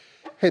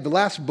Hey, the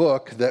last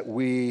book that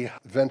we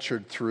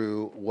ventured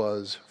through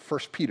was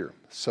 1 Peter.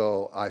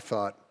 So I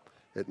thought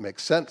it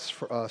makes sense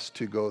for us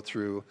to go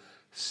through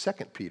 2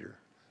 Peter,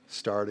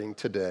 starting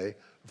today,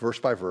 verse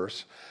by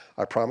verse.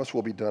 I promise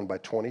we'll be done by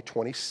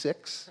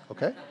 2026,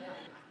 okay?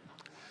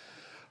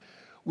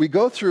 We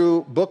go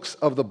through books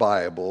of the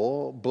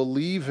Bible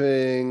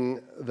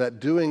believing that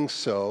doing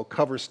so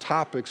covers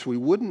topics we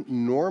wouldn't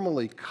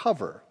normally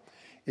cover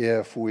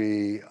if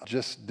we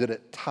just did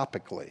it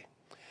topically.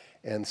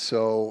 And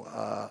so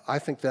I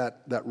think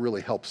that really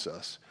helps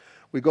us.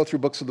 We go through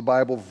books of the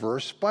Bible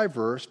verse by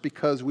verse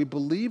because we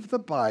believe the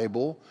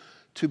Bible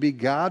to be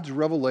God's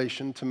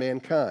revelation to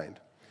mankind.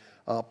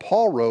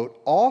 Paul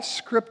wrote, "All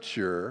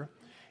Scripture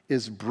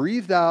is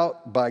breathed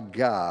out by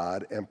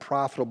God and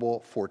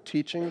profitable for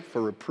teaching,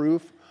 for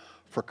reproof,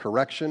 for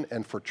correction,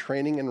 and for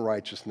training in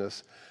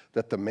righteousness,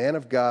 that the man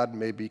of God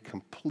may be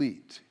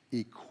complete,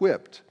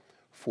 equipped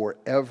for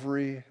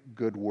every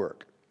good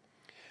work."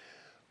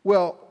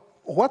 Well,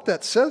 what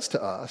that says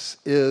to us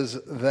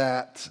is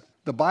that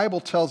the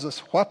Bible tells us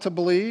what to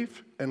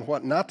believe and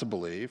what not to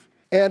believe,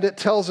 and it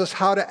tells us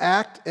how to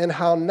act and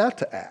how not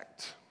to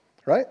act,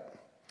 right?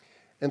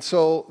 And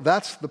so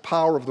that's the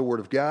power of the Word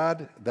of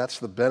God. That's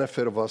the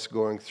benefit of us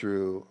going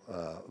through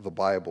the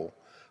Bible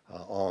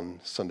on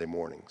Sunday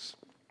mornings.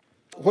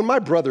 When my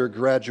brother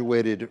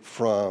graduated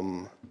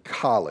from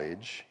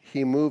college,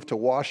 he moved to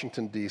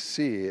Washington,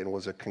 D.C. and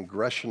was a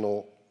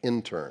congressional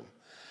intern.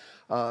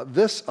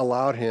 This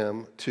allowed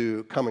him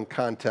to come in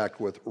contact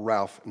with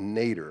Ralph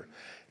Nader.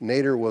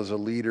 Nader was a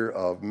leader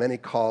of many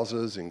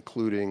causes,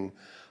 including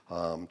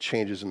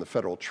changes in the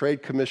Federal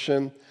Trade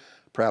Commission.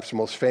 Perhaps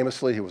most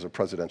famously, he was a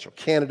presidential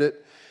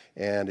candidate,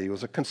 and he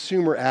was a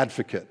consumer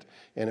advocate.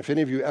 And if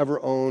any of you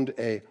ever owned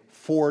a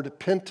Ford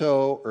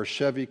Pinto or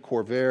Chevy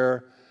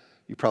Corvair,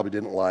 you probably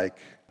didn't like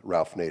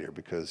Ralph Nader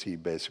because he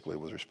basically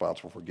was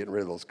responsible for getting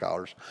rid of those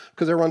cars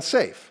because they were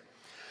unsafe.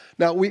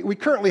 Now, we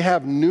currently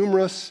have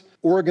numerous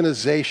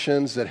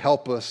organizations that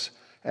help us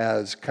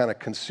as kind of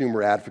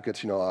consumer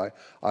advocates. You know,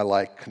 I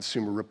like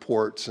Consumer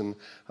Reports, and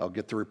I'll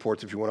get the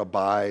reports if you want to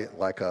buy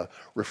like a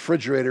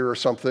refrigerator or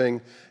something.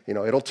 You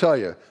know, it'll tell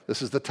you,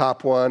 this is the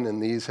top one, and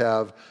these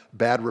have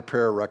bad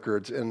repair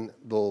records, and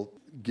they'll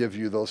give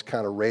you those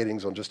kind of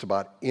ratings on just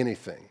about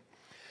anything.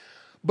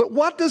 But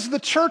what does the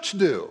church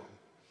do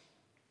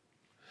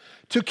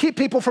to keep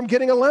people from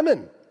getting a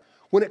lemon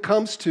when it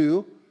comes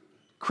to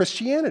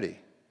Christianity?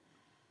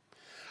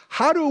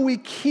 How do we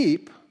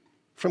keep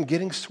from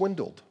getting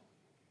swindled?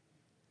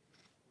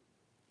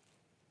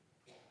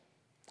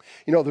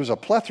 You know, there's a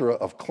plethora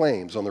of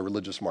claims on the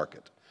religious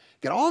market.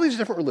 You got all these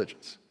different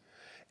religions.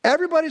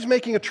 Everybody's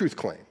making a truth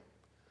claim.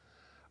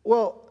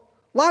 Well,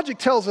 logic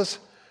tells us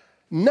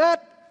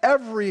not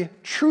every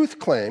truth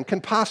claim can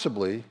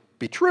possibly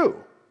be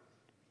true,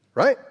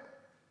 right?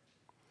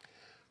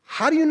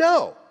 How do you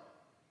know?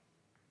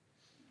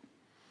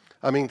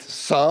 I mean,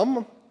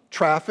 some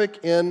traffic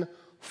in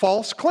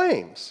false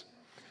claims.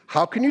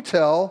 How can you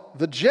tell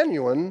the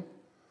genuine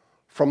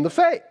from the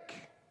fake?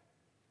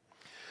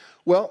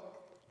 Well,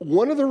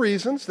 one of the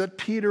reasons that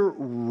Peter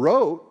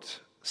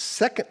wrote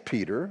 2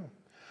 Peter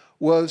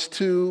was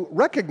to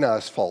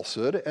recognize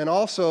falsehood and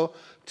also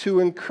to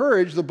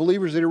encourage the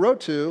believers that he wrote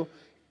to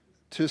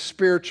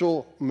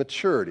spiritual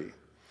maturity.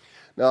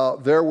 Now,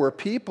 there were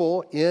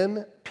people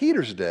in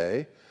Peter's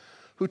day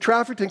who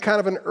trafficked in kind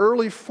of an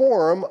early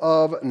form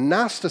of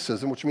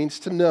Gnosticism, which means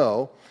to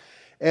know.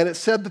 And it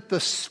said that the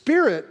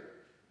spirit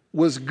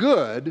was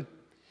good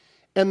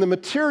and the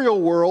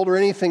material world or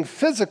anything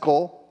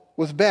physical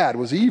was bad,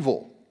 was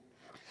evil.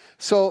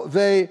 So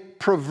they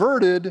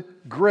perverted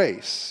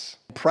grace,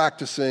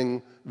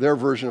 practicing their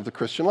version of the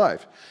Christian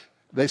life.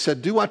 They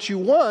said, do what you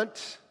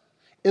want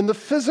in the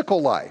physical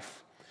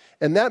life.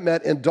 And that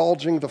meant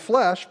indulging the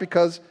flesh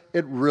because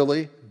it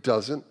really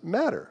doesn't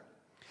matter.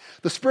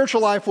 The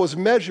spiritual life was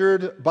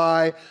measured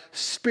by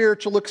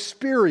spiritual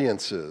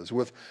experiences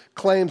with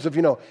claims of,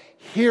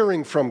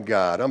 hearing from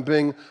God. I'm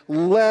being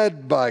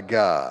led by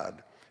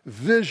God.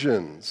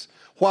 Visions,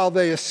 while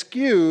they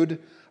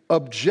eschewed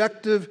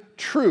objective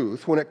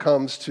truth when it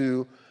comes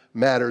to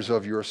matters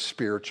of your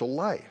spiritual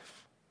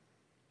life.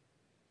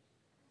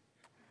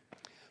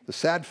 The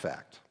sad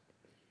fact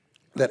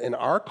that in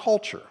our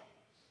culture,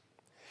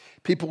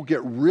 people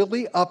get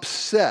really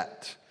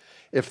upset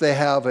if they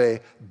have a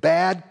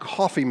bad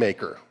coffee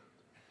maker.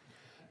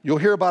 You'll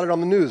hear about it on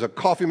the news. A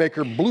coffee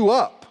maker blew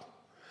up.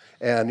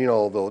 And,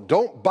 they'll,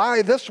 don't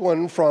buy this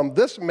one from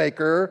this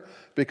maker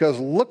because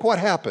look what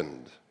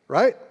happened,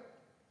 right?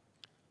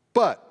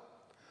 But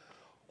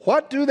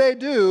what do they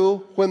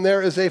do when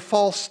there is a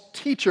false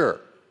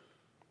teacher?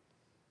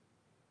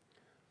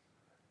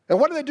 And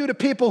what do they do to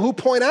people who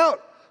point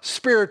out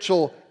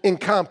spiritual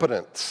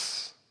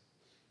incompetence?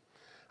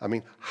 I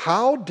mean,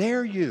 how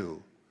dare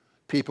you,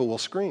 people will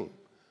scream,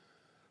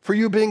 for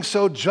you being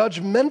so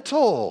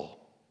judgmental,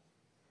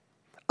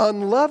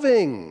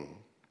 unloving.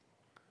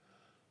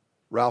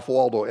 Ralph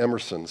Waldo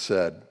Emerson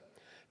said,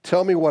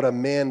 "Tell me what a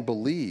man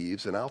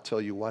believes, and I'll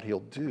tell you what he'll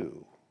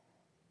do."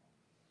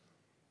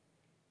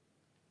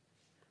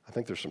 I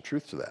think there's some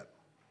truth to that.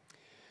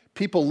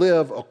 People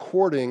live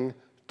according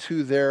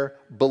to their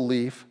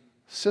belief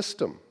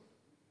system,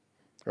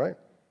 right?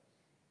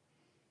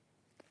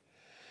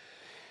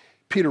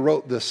 Peter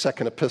wrote this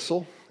second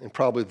epistle in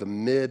probably the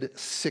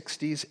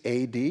mid-60s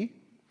A.D. It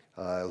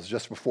was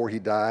just before he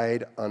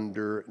died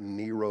under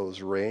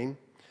Nero's reign.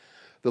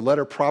 The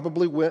letter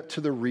probably went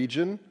to the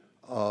region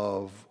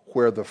of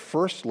where the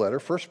first letter,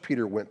 1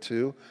 Peter, went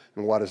to,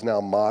 in what is now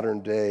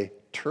modern-day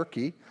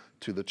Turkey,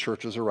 to the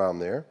churches around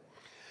there.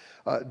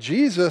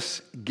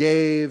 Jesus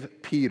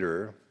gave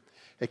Peter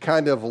a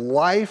kind of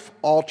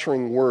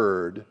life-altering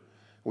word.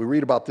 We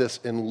read about this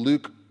in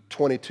Luke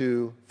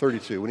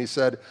 22:32, when he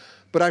said,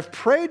 "But I've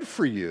prayed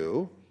for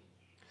you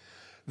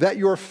that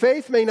your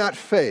faith may not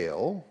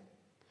fail,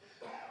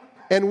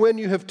 and when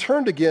you have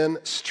turned again,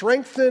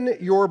 strengthen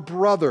your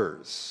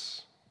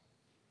brothers."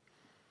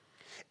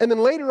 And then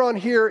later on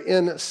here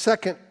in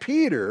 2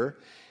 Peter,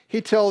 he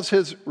tells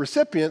his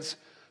recipients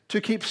to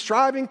keep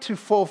striving to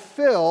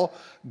fulfill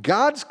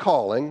God's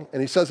calling,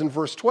 and he says in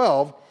verse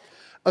 12,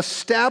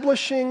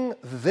 establishing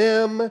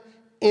them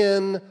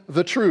in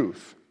the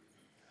truth.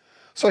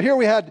 So here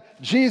we had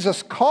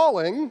Jesus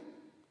calling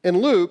in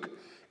Luke,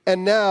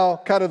 and now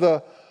kind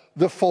of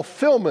the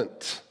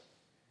fulfillment.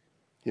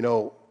 You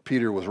know,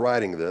 Peter was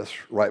writing this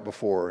right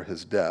before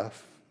his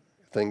death.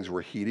 Things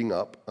were heating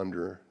up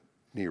under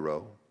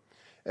Nero.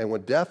 And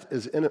when death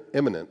is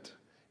imminent,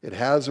 it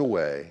has a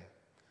way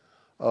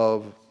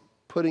of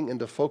putting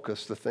into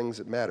focus the things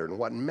that mattered. And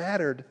what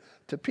mattered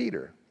to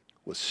Peter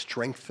was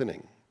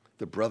strengthening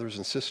the brothers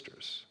and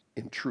sisters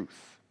in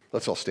truth.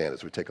 Let's all stand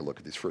as we take a look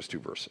at these first two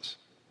verses.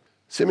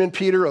 Simeon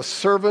Peter, a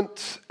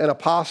servant and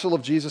apostle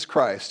of Jesus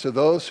Christ, to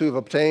those who have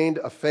obtained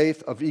a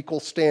faith of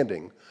equal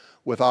standing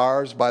with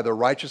ours by the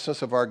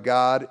righteousness of our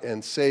God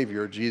and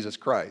Savior, Jesus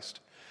Christ.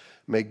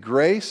 May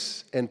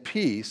grace and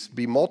peace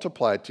be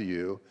multiplied to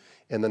you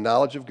in the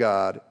knowledge of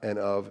God and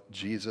of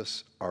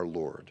Jesus our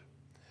Lord.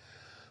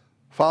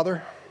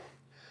 Father,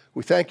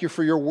 we thank you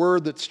for your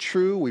word that's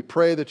true. We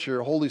pray that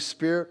your Holy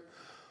Spirit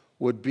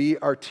would be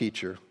our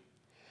teacher.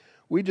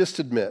 We just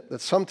admit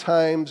that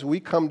sometimes we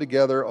come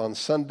together on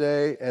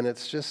Sunday and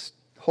it's just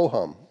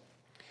ho-hum.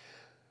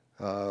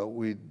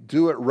 We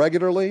do it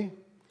regularly,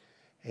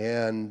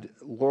 and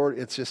Lord,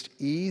 it's just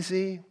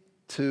easy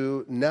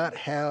to not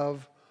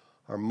have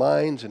our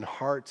minds and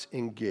hearts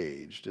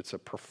engaged. It's a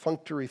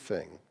perfunctory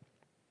thing.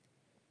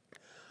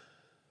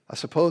 I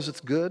suppose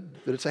it's good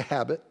that it's a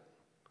habit,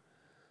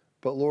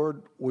 but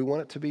Lord, we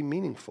want it to be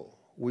meaningful.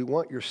 We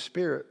want your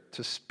Spirit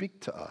to speak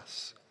to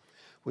us.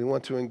 We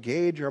want to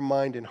engage our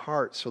mind and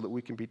heart so that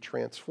we can be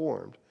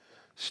transformed.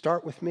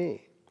 Start with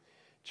me.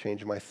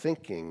 Change my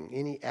thinking,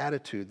 any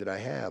attitude that I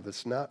have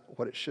that's not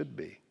what it should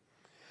be.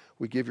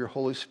 We give your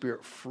Holy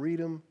Spirit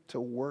freedom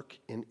to work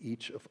in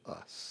each of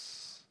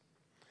us.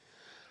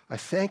 I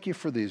thank you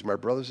for these, my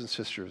brothers and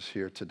sisters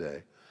here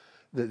today,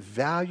 that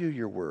value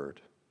your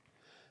word,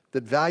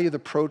 that value the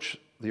approach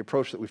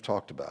that we've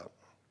talked about.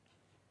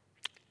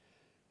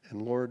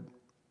 And Lord,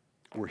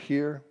 we're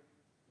here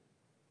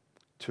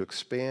to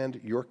expand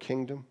your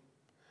kingdom,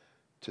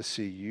 to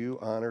see you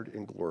honored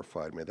and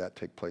glorified. May that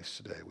take place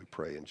today, we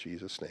pray in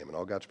Jesus' name. And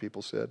all God's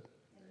people said,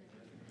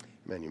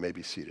 amen. You may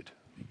be seated.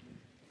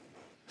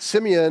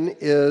 Simeon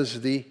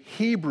is the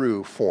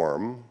Hebrew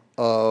form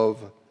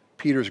of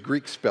Peter's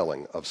Greek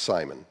spelling of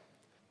Simon.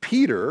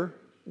 Peter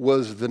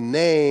was the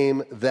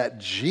name that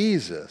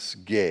Jesus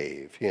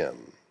gave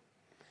him,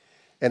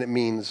 and it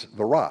means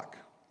the rock.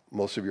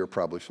 Most of you are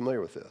probably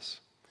familiar with this.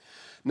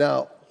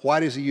 Now, why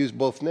does he use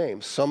both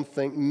names? Some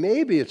think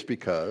maybe it's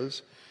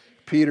because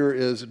Peter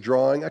is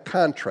drawing a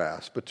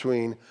contrast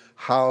between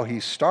how he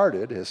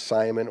started as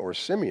Simon or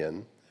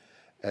Simeon,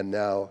 and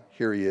now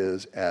here he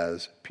is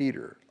as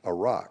Peter, a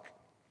rock.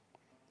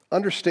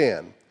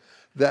 Understand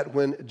that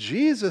when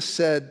Jesus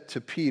said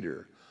to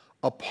Peter,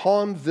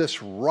 "Upon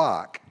this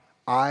rock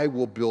I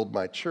will build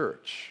my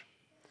church,"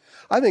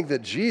 I think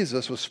that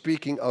Jesus was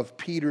speaking of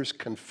Peter's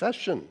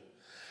confession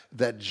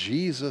that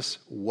Jesus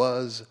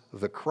was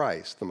the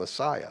Christ, the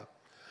Messiah.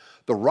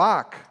 The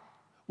rock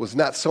was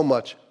not so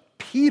much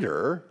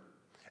Peter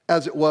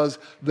as it was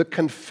the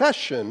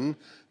confession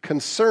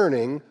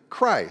concerning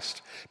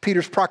Christ.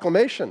 Peter's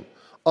proclamation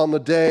on the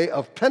day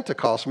of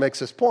Pentecost makes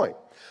this point.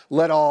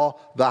 Let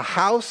all the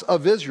house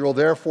of Israel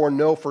therefore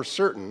know for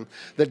certain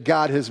that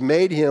God has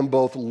made him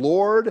both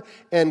Lord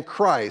and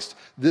Christ,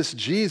 this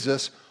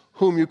Jesus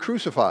whom you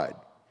crucified.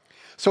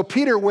 So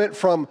Peter went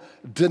from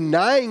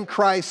denying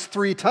Christ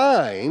 3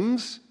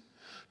 times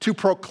to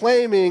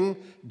proclaiming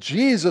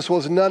Jesus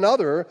was none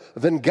other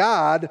than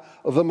God,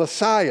 the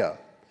Messiah.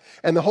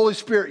 And the Holy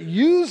Spirit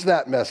used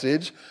that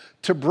message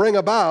to bring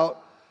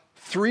about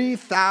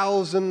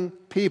 3,000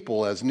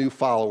 people as new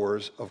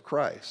followers of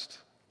Christ.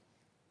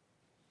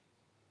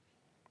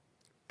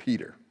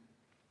 Peter.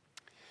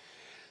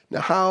 Now,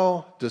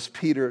 how does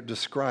Peter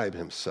describe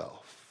himself?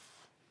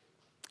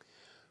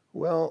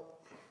 Well,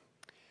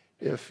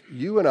 if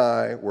you and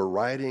I were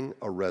writing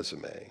a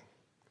resume,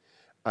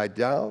 I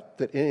doubt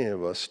that any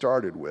of us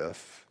started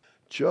with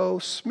Joe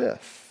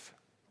Smith,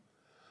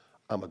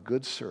 I'm a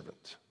good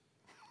servant.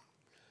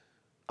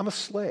 I'm a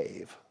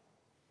slave.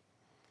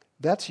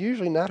 That's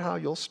usually not how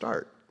you'll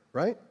start,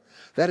 right?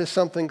 That is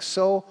something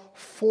so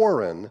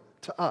foreign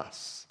to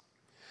us.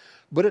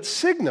 But it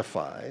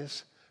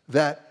signifies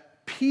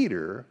that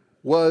Peter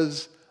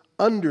was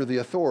under the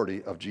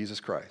authority of Jesus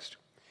Christ.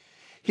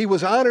 He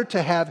was honored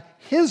to have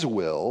his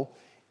will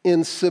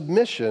in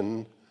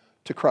submission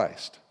to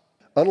Christ.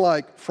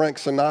 Unlike Frank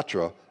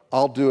Sinatra,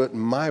 I'll do it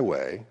my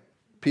way,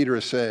 Peter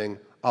is saying,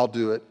 I'll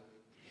do it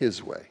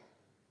his way.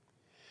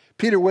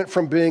 Peter went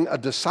from being a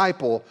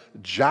disciple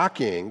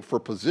jockeying for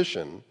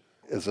position,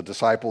 as the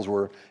disciples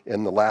were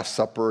in the Last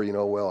Supper,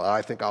 well,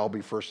 I think I'll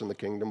be first in the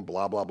kingdom,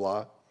 blah, blah,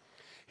 blah.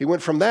 He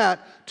went from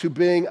that to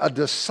being a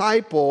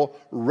disciple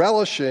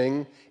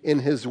relishing in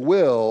his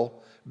will,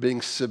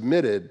 being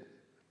submitted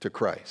to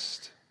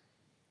Christ.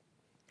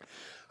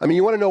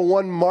 You want to know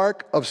one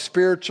mark of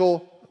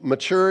spiritual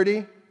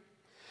maturity?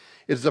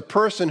 It's a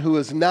person who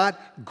is not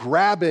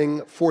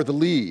grabbing for the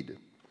lead.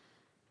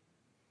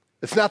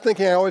 It's not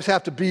thinking I always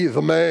have to be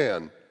the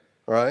man,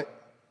 right?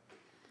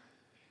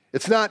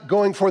 It's not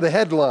going for the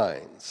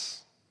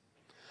headlines.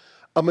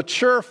 A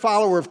mature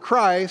follower of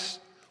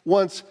Christ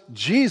wants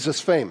Jesus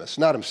famous,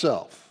 not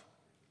himself.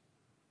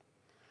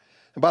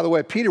 And by the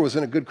way, Peter was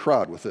in a good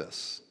crowd with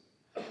this.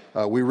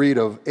 We read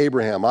of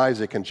Abraham,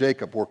 Isaac, and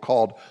Jacob were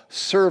called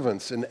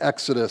servants in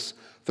Exodus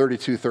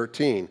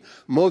 32:13.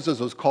 Moses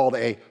was called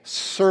a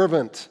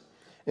servant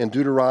in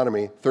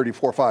Deuteronomy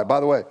 34:5. By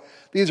the way,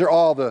 these are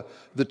all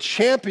the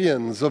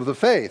champions of the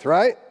faith,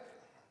 right?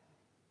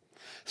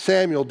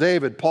 Samuel,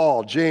 David,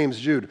 Paul, James,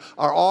 Jude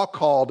are all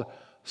called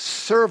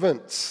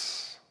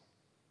servants.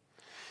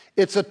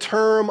 It's a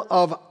term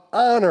of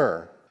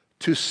honor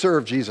to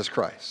serve Jesus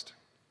Christ.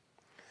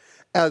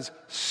 As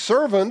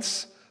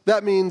servants,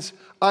 that means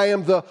I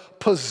am the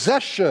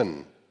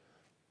possession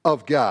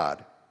of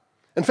God.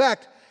 In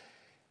fact,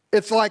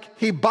 it's like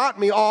he bought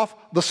me off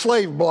the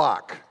slave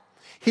block.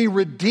 He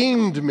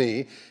redeemed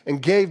me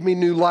and gave me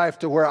new life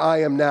to where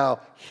I am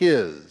now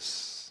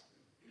his.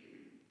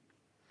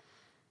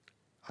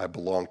 I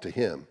belong to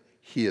him.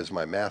 He is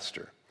my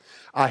master.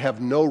 I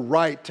have no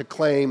right to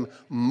claim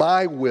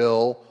my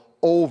will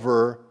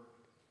over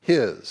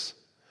his.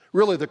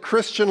 Really, the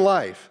Christian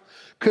life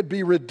could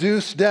be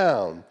reduced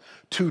down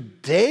to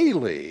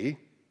daily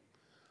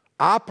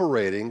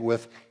operating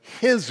with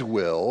his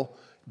will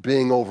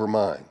being over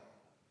mine.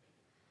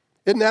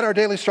 Isn't that our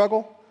daily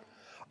struggle?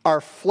 Our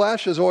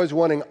flesh is always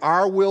wanting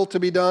our will to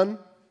be done,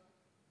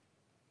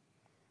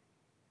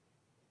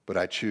 but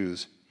I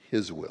choose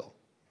his will.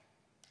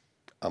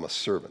 I'm a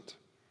servant.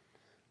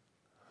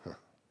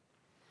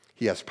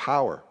 He has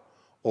power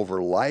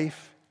over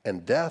life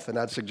and death, and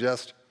I'd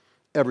suggest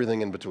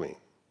everything in between.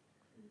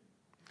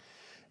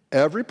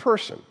 Every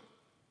person,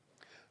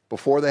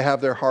 before they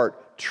have their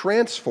heart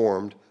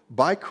transformed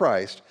by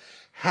Christ,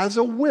 has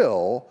a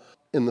will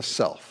in the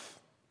self.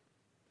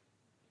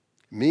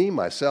 Me,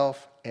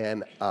 myself,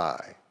 and I.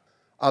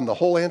 I'm the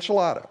whole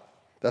enchilada.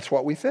 That's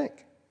what we think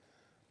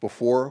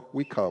before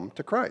we come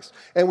to Christ.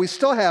 And we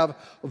still have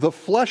the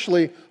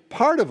fleshly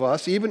part of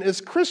us, even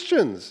as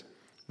Christians,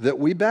 that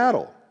we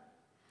battle.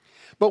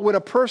 But when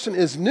a person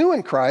is new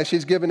in Christ,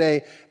 he's given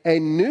a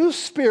new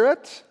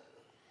spirit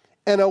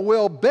and a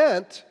will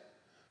bent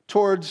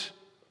towards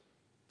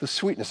the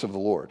sweetness of the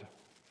Lord.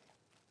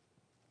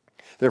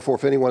 Therefore,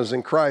 if anyone is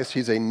in Christ,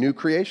 he's a new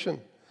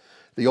creation.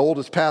 The old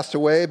has passed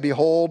away.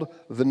 Behold,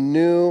 the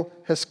new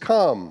has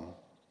come.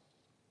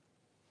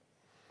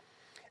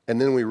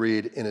 And then we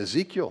read in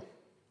Ezekiel,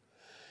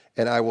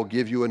 and I will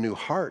give you a new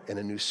heart and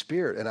a new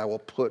spirit, and I will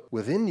put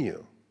within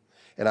you,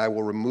 and I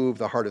will remove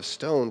the heart of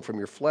stone from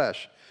your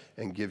flesh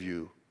and give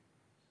you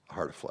a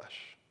heart of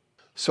flesh.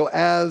 So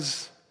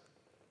as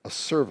a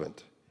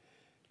servant,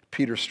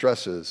 Peter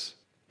stresses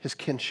his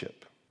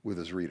kinship with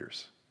his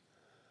readers.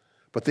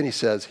 But then he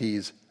says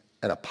he's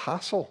an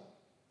apostle.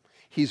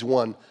 He's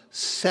one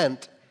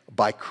sent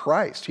by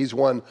Christ. He's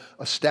one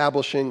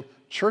establishing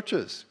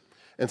churches.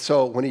 And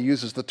so when he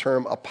uses the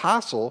term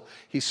apostle,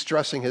 he's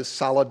stressing his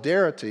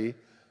solidarity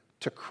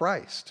to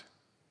Christ.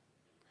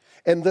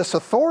 And this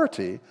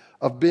authority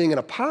of being an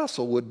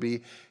apostle would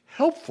be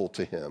helpful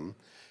to him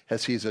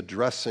as he's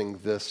addressing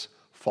this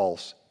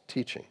false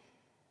teaching.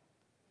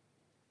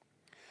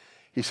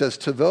 He says,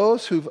 to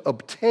those who've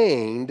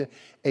obtained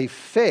a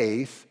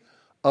faith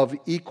of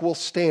equal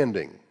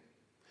standing.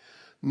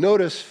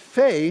 Notice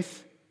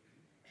faith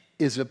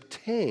is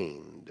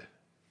obtained.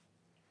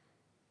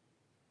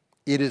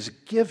 It is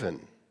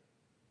given.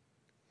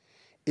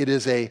 It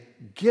is a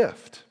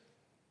gift.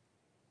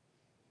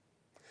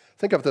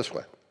 Think of it this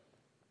way.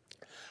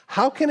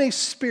 How can a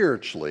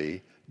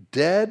spiritually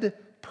dead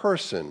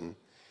person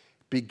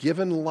be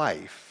given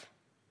life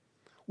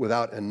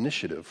without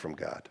initiative from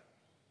God?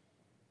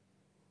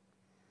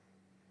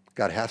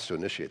 God has to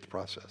initiate the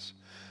process.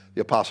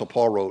 The Apostle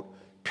Paul wrote,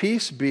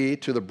 "Peace be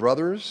to the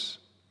brothers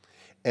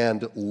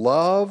and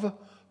love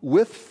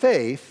with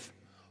faith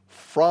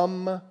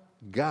from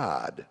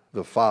God,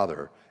 the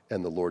Father,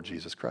 and the Lord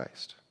Jesus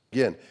Christ."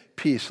 Again,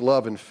 peace,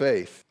 love, and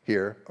faith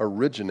here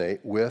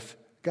originate with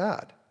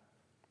God.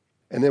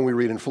 And then we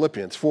read in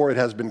Philippians, for it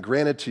has been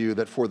granted to you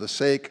that for the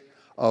sake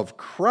of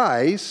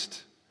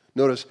Christ,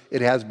 notice,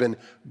 it has been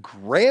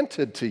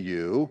granted to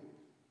you,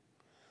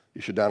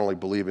 you should not only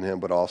believe in him,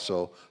 but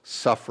also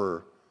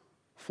suffer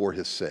for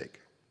his sake.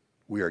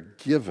 We are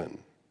given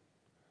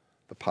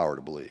the power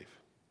to believe.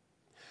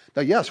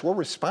 Now, yes, we're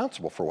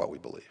responsible for what we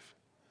believe,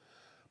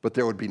 but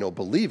there would be no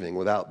believing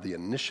without the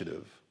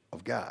initiative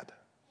of God.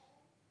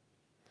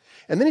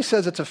 And then he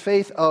says it's a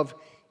faith of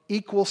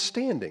equal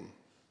standing.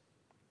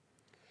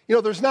 You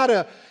know, there's not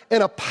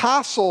an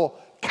apostle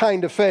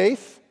kind of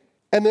faith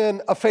and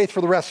then a faith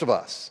for the rest of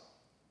us.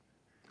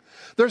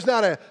 There's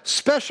not a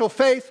special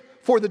faith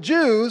for the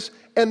Jews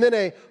and then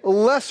a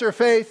lesser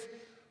faith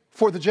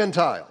for the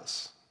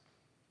Gentiles.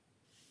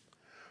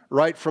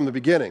 Right from the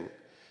beginning,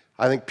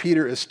 I think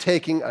Peter is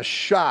taking a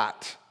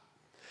shot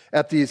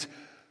at these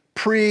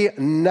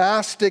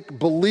pre-Gnostic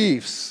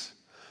beliefs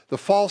the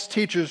false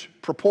teachers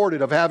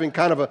purported of having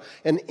kind of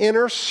an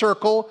inner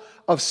circle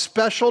of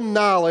special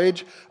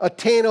knowledge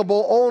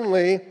attainable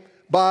only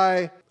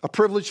by a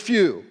privileged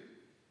few.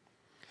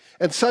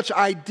 And such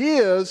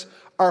ideas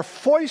are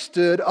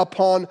foisted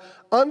upon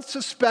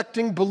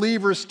unsuspecting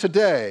believers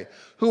today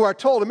who are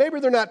told, and maybe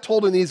they're not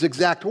told in these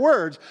exact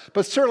words,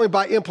 but certainly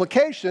by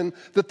implication,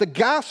 that the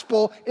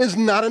gospel is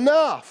not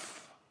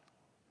enough.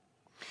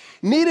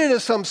 Needed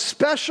is some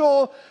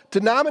special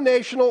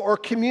denominational or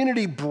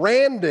community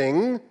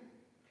branding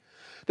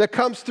that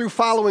comes through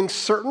following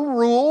certain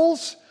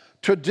rules,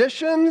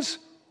 traditions,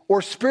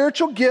 or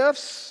spiritual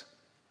gifts,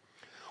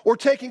 or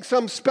taking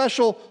some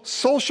special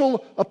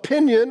social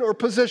opinion or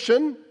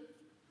position.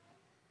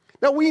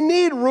 Now, we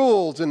need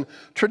rules and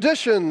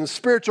traditions,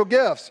 spiritual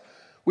gifts.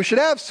 We should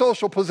have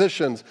social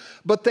positions,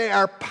 but they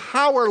are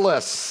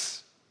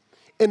powerless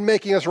in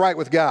making us right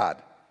with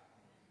God.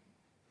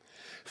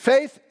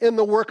 Faith in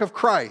the work of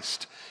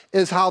Christ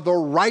is how the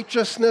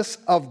righteousness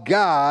of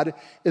God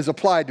is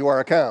applied to our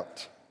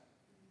account.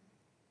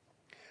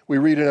 We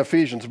read in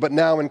Ephesians, but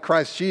now in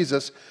Christ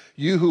Jesus,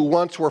 you who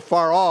once were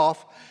far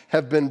off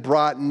have been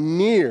brought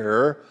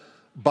near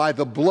by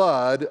the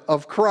blood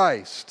of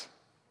Christ.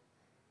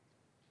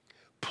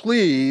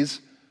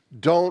 Please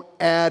don't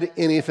add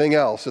anything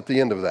else at the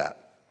end of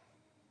that.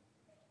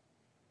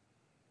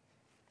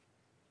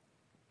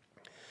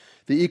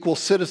 The equal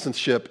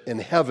citizenship in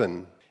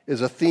heaven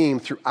is a theme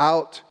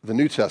throughout the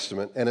New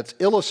Testament, and it's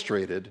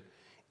illustrated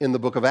in the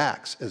book of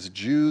Acts as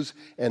Jews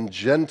and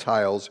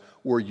Gentiles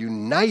were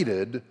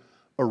united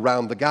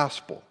around the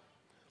gospel.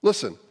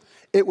 Listen,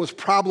 it was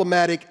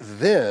problematic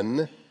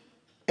then,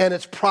 and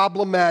it's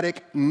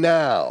problematic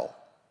now.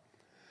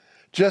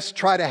 Just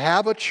try to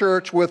have a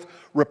church with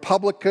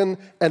Republican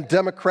and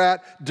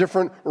Democrat,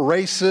 different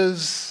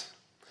races,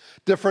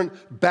 different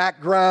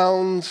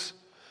backgrounds,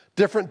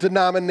 different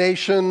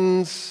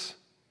denominations,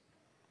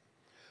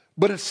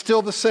 but it's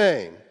still the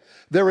same.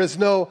 There is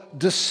no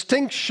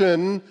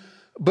distinction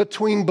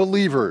between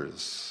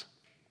believers.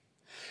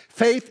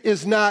 Faith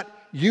is not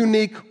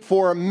unique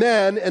for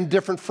men and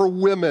different for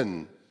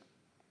women.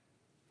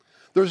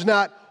 There's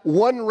not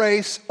one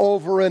race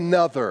over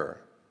another.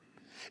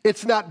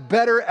 It's not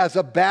better as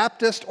a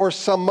Baptist or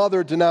some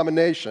other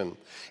denomination.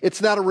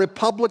 It's not a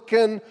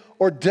Republican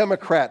or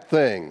Democrat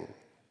thing.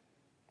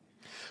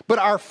 But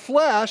our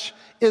flesh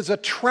is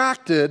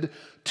attracted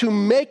to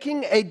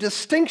making a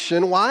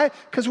distinction. Why?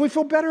 Because we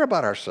feel better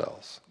about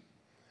ourselves.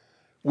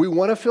 We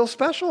want to feel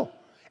special.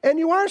 And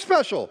you are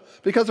special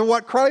because of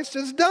what Christ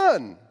has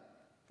done.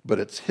 But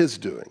it's his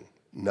doing,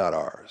 not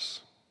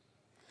ours.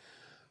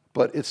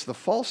 But it's the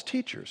false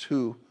teachers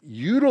who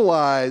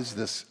utilize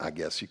this, I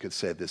guess you could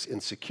say, this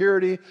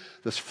insecurity,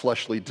 this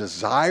fleshly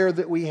desire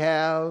that we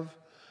have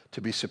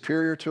to be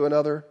superior to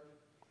another.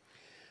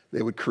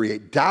 They would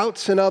create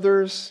doubts in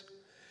others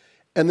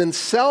and then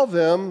sell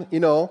them,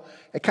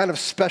 a kind of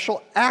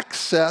special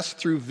access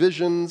through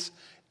visions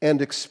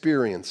and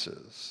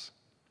experiences.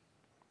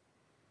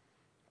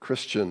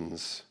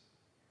 Christians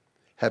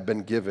have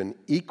been given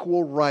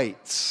equal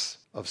rights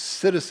of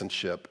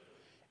citizenship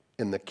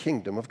in the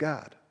kingdom of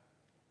God.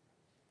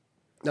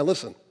 Now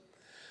listen,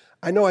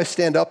 I know I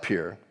stand up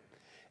here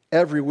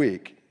every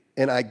week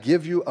and I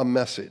give you a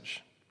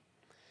message.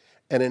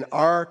 And in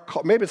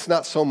maybe it's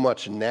not so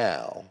much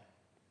now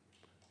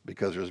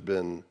because there's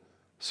been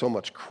so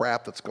much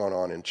crap that's gone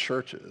on in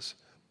churches,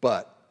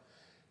 but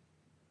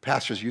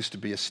pastors used to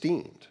be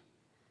esteemed.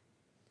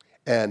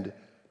 And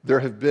there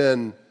have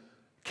been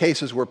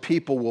cases where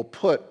people will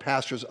put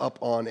pastors up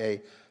on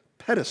a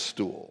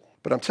pedestal.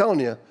 But I'm telling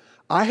you,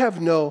 I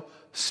have no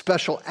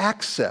special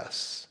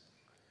access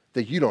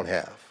that you don't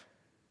have,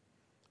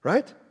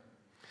 right?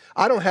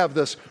 I don't have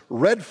this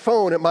red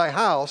phone at my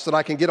house that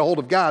I can get a hold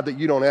of God that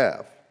you don't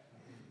have,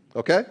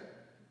 okay?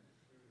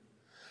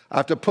 I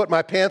have to put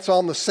my pants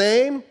on the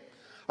same.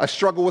 I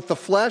struggle with the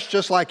flesh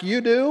just like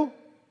you do.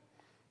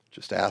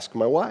 Just ask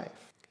my wife.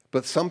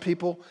 But some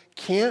people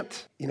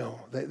can't,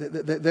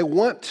 they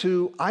want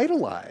to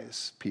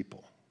idolize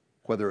people,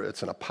 whether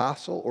it's an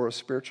apostle or a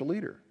spiritual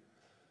leader.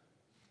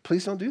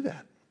 Please don't do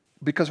that.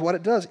 Because what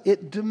it does,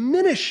 it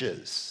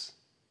diminishes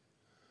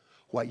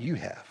what you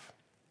have.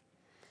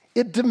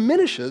 It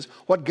diminishes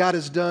what God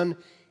has done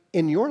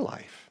in your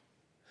life,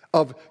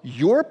 of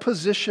your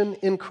position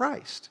in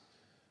Christ,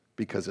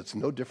 because it's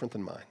no different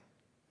than mine.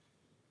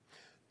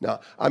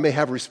 Now, I may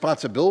have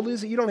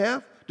responsibilities that you don't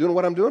have, doing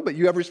what I'm doing, but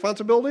you have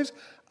responsibilities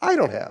I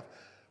don't have.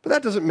 But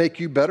that doesn't make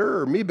you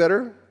better or me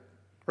better,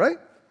 right?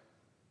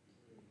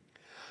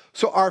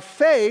 So our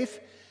faith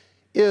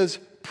is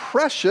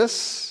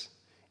precious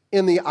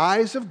in the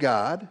eyes of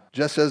God,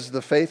 just as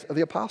the faith of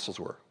the apostles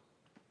were.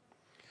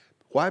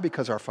 Why?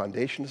 Because our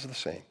foundation is the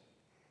same.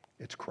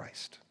 It's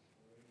Christ.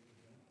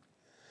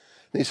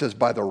 And he says,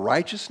 by the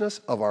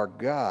righteousness of our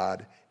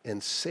God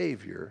and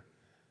Savior,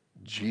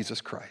 Jesus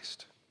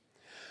Christ.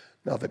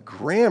 Now, the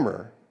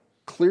grammar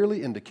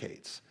clearly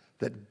indicates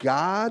that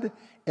God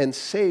and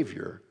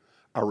Savior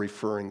are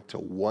referring to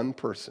one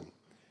person,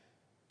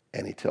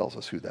 and he tells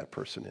us who that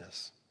person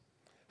is.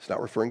 It's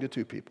not referring to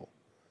two people.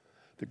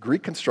 The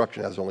Greek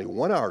construction has only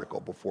one article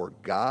before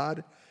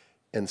God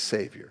and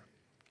Savior,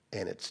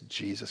 and it's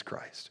Jesus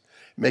Christ.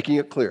 Making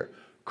it clear,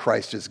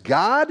 Christ is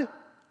God,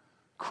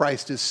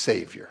 Christ is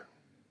Savior.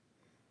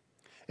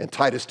 And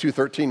Titus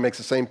 2:13 makes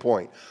the same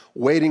point.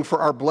 Waiting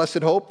for our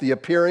blessed hope, the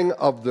appearing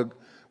of the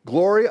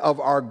glory of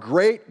our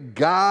great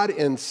God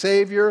and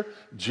Savior,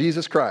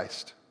 Jesus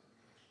Christ.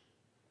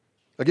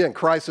 Again,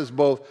 Christ is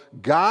both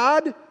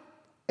God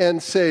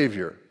and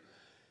Savior.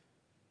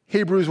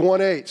 Hebrews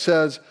 1:8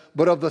 says,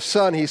 but of the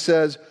Son, he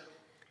says,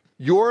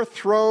 your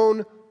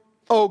throne,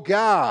 O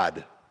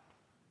God,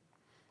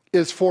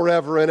 is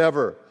forever and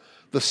ever.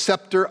 The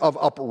scepter of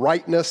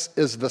uprightness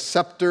is the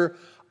scepter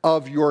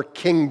of your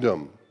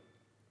kingdom.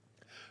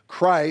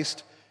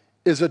 Christ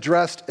is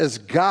addressed as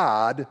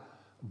God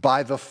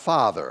by the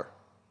Father.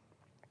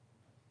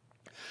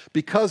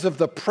 Because of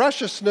the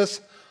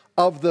preciousness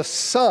of the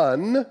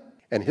Son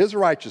and his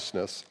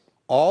righteousness,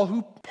 all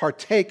who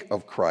partake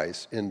of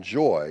Christ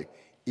enjoy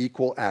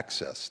equal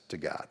access to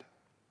God.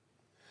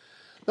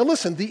 Now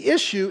listen, the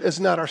issue is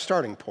not our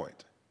starting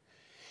point.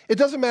 It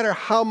doesn't matter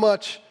how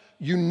much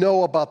you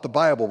know about the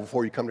Bible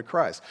before you come to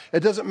Christ.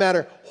 It doesn't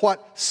matter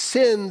what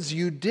sins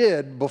you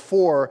did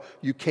before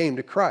you came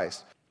to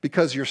Christ,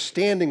 because your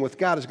standing with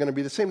God is going to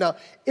be the same. Now,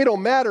 it'll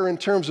matter in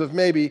terms of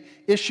maybe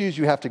issues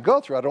you have to go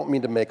through. I don't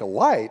mean to make a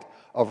light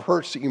of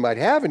hurts that you might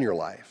have in your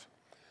life.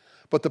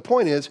 But the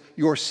point is,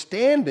 your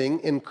standing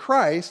in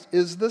Christ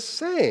is the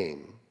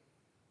same.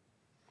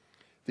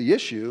 The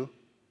issue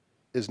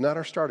is not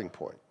our starting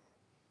point.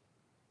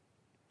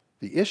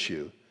 The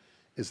issue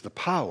is the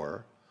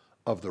power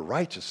of the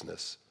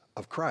righteousness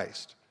of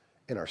Christ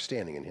and our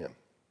standing in him.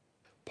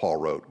 Paul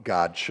wrote,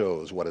 God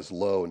chose what is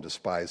low and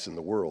despised in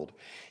the world,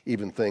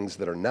 even things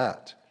that are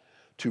not,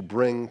 to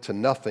bring to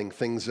nothing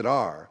things that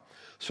are,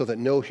 so that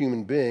no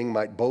human being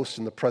might boast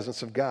in the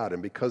presence of God.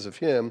 And because of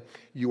him,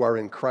 you are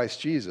in Christ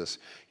Jesus.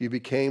 You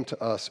became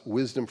to us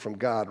wisdom from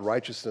God,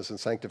 righteousness and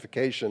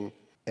sanctification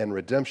and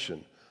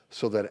redemption,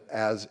 so that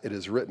as it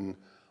is written,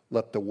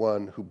 let the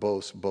one who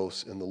boasts,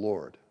 boast in the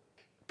Lord.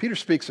 Peter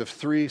speaks of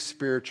three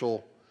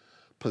spiritual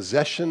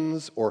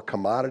possessions or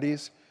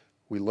commodities.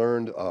 We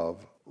learned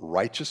of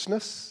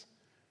righteousness,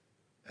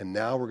 and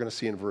now we're going to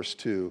see in verse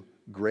 2,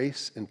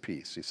 grace and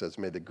peace. He says,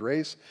 may the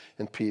grace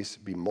and peace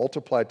be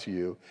multiplied to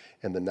you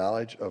in the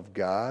knowledge of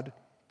God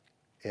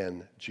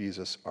and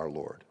Jesus our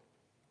Lord.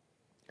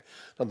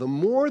 Now, the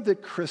more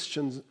that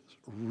Christians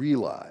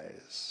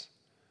realize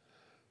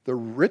the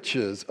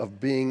riches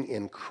of being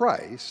in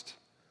Christ,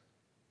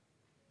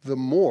 the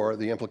more,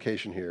 the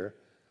implication here,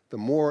 the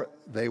more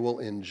they will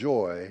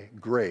enjoy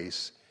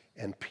grace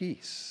and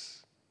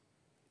peace.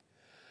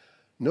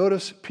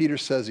 Notice Peter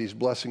says these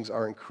blessings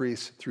are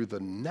increased through the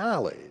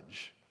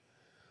knowledge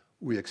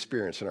we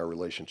experience in our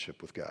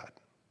relationship with God.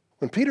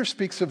 When Peter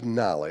speaks of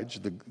knowledge,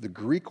 the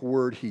Greek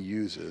word he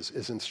uses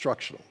is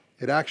instructional.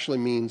 It actually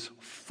means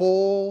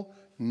full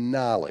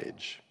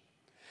knowledge.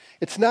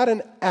 It's not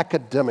an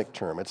academic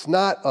term. It's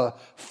not a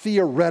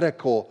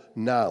theoretical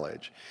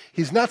knowledge.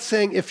 He's not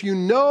saying if you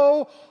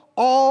know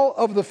all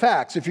of the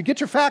facts, if you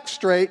get your facts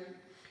straight,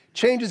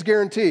 change is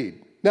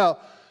guaranteed. Now,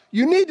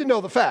 you need to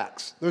know the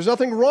facts. There's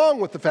nothing wrong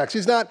with the facts.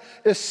 He's not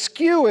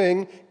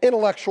eschewing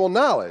intellectual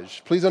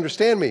knowledge. Please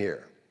understand me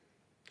here.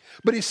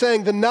 But he's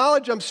saying the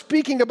knowledge I'm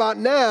speaking about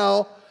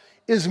now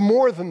is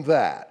more than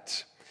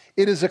that.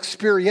 It is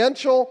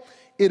experiential.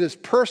 It is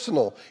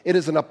personal. It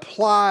is an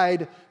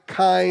applied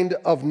kind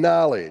of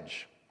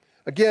knowledge.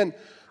 Again,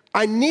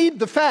 I need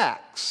the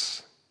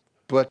facts,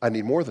 but I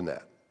need more than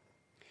that.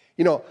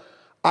 You know,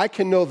 I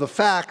can know the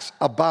facts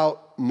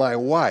about my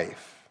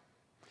wife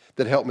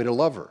that help me to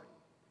love her.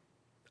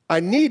 I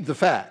need the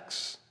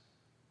facts,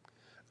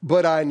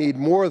 but I need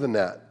more than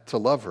that to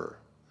love her.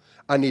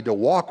 I need to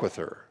walk with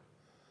her,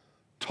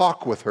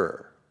 talk with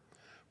her,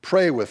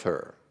 pray with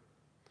her,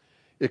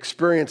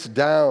 experience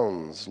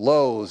downs,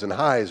 lows, and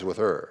highs with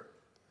her,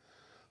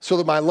 so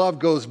that my love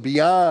goes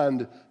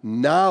beyond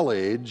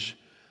knowledge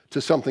to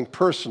something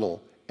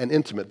personal and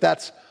intimate.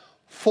 That's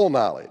full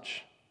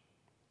knowledge.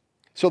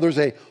 So there's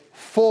a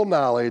full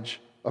knowledge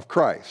of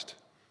Christ.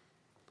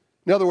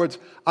 In other words,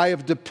 I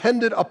have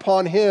depended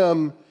upon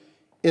him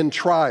in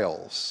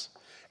trials,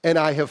 and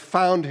I have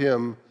found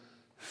him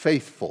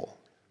faithful.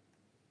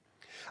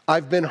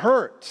 I've been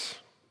hurt.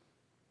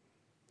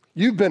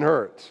 You've been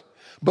hurt,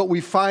 but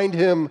we find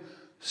him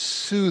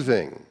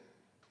soothing.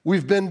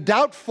 We've been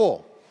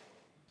doubtful,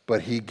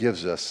 but he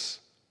gives us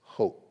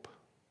hope.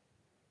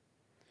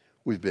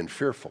 We've been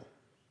fearful.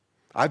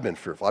 I've been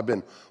fearful. I've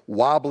been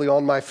wobbly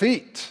on my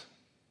feet,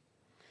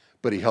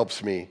 but he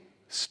helps me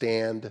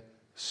stand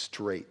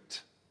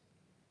straight.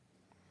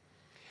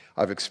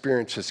 I've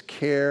experienced his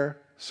care,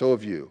 so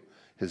have you,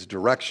 his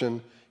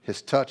direction,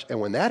 his touch, and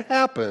when that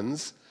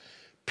happens,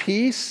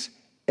 peace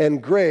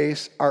and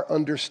grace are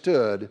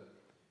understood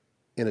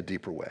in a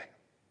deeper way.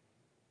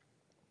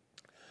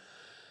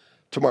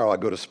 Tomorrow I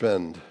go to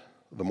spend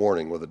the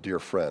morning with a dear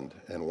friend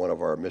and one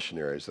of our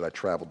missionaries that I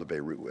traveled to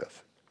Beirut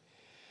with.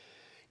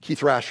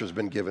 Keith Rasher has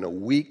been given a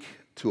week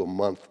to a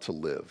month to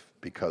live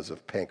because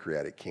of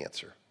pancreatic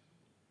cancer.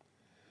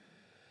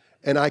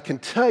 And I can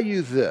tell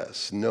you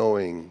this,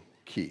 knowing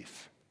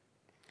Keith,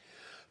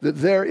 that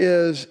there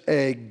is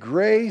a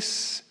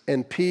grace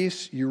and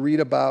peace you read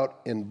about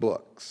in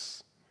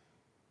books.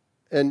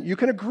 And you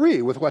can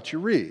agree with what you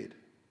read.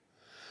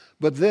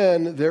 But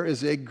then there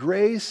is a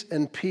grace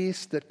and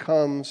peace that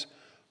comes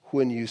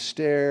when you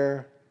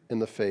stare in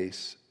the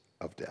face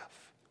of death.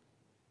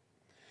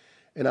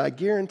 And I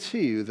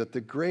guarantee you that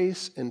the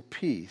grace and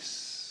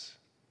peace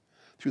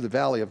through the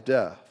valley of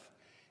death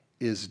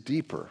is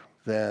deeper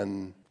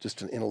than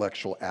just an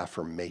intellectual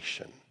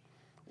affirmation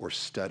or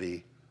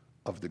study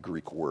of the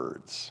Greek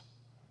words.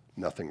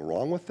 Nothing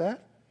wrong with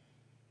that,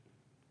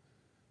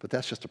 but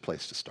that's just a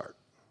place to start.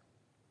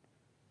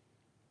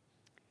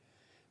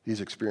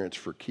 These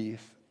experiences for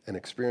Keith and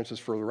experiences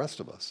for the rest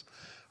of us.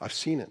 I've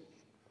seen it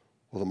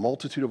with a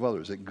multitude of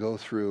others that go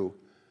through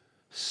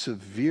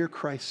severe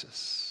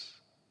crisis.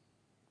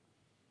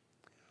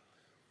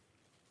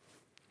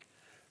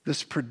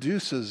 This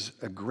produces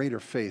a greater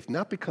faith,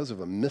 not because of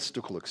a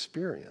mystical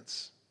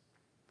experience,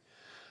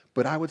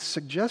 but I would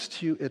suggest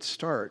to you it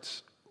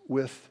starts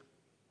with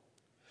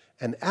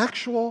an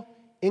actual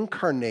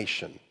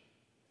incarnation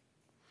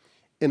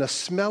in a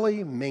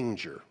smelly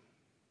manger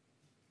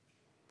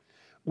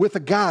with a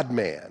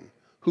God-man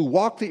who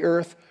walked the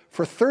earth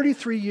for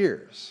 33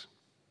 years.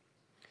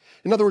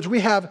 In other words,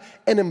 we have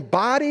an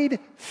embodied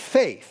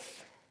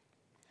faith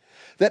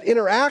that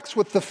interacts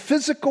with the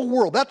physical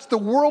world. That's the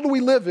world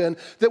we live in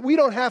that we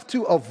don't have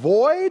to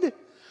avoid,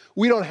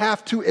 we don't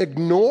have to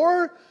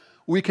ignore,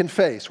 we can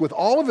face with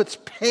all of its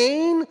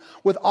pain,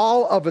 with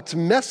all of its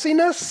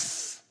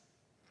messiness,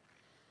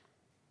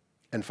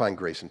 and find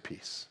grace and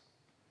peace.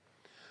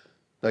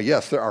 Now,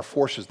 yes, there are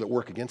forces that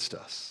work against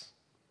us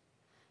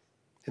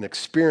in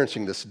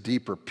experiencing this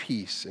deeper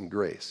peace and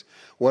grace.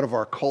 One of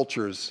our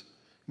culture's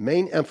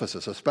main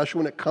emphasis, especially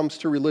when it comes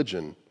to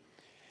religion,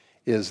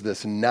 is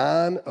this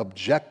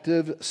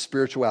non-objective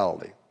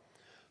spirituality.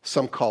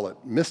 Some call it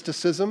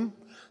mysticism,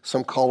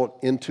 some call it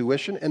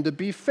intuition, and to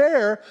be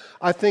fair,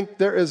 I think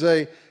there is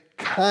a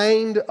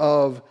kind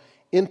of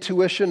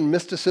intuition,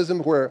 mysticism,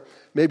 where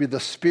maybe the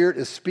Spirit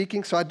is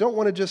speaking, so I don't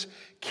want to just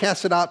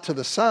cast it out to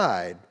the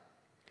side.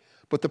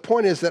 But the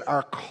point is that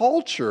our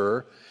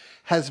culture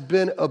has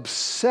been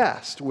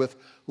obsessed with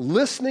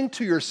listening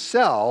to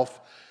yourself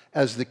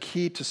as the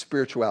key to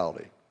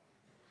spirituality.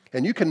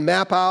 And you can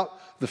map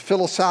out the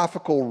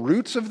philosophical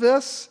roots of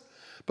this,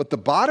 but the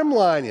bottom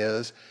line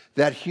is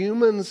that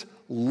humans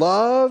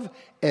love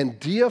and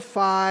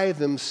deify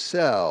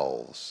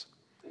themselves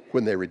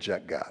when they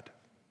reject God.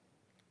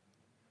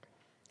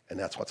 And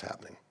that's what's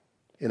happening.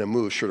 In a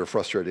move sure to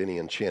frustrate any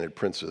enchanted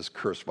princes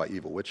cursed by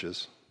evil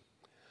witches,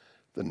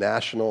 the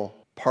National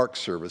Park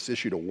Service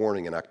issued a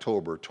warning in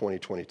October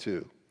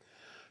 2022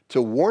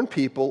 to warn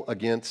people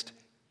against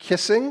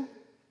kissing,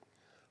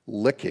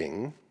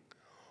 licking,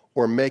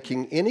 or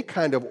making any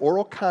kind of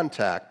oral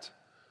contact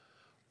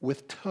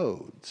with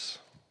toads.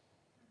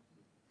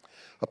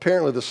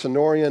 Apparently, the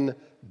Sonorian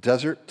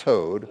desert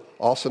toad,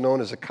 also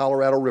known as a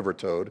Colorado river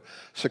toad,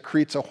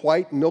 secretes a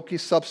white milky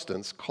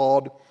substance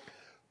called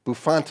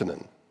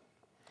bufotenin,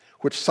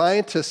 which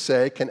scientists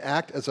say can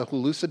act as a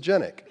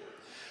hallucinogenic.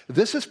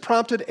 This has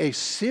prompted a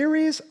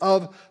series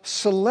of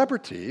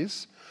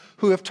celebrities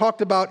who have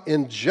talked about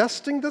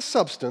ingesting the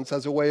substance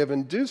as a way of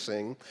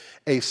inducing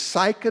a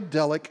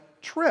psychedelic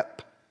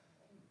trip.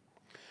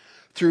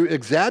 Through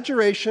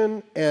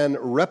exaggeration and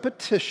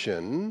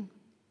repetition,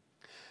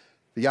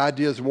 the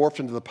idea is morphed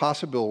into the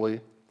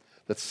possibility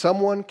that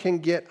someone can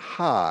get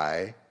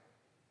high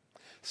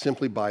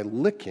simply by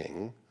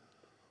licking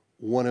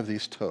one of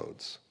these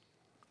toads.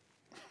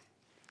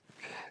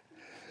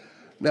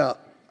 Now,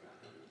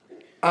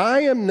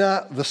 I am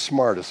not the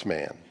smartest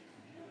man,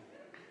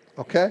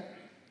 okay?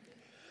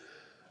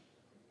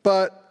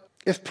 But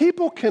if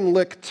people can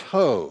lick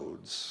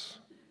toads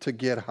to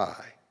get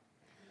high,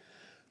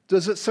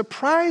 does it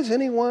surprise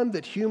anyone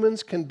that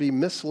humans can be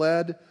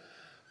misled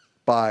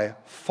by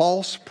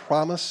false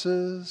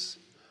promises,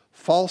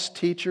 false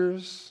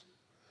teachers,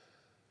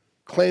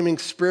 claiming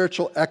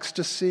spiritual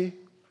ecstasy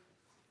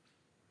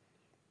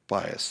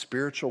by a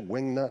spiritual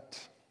wingnut?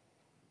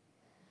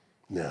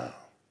 No,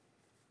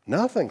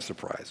 nothing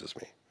surprises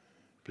me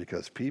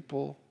because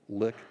people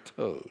lick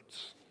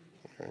toads.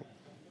 Okay?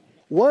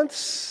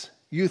 Once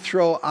you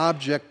throw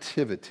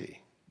objectivity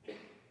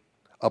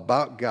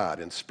about God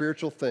and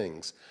spiritual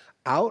things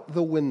out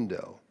the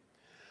window,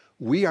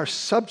 we are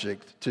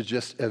subject to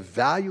just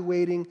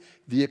evaluating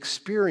the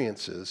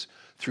experiences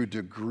through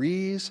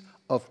degrees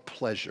of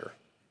pleasure.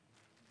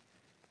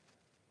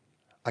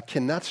 I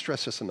cannot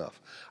stress this enough.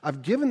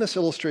 I've given this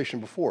illustration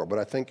before, but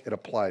I think it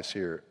applies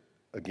here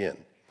again.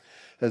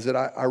 Is that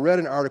I read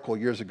an article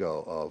years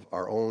ago of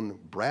our own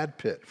Brad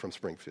Pitt from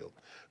Springfield.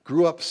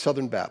 Grew up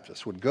Southern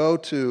Baptist, would go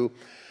to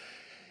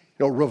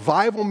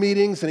revival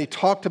meetings, and he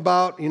talked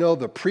about,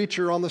 the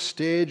preacher on the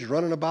stage,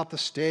 running about the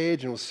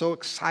stage, and it was so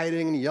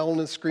exciting, and yelling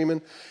and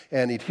screaming,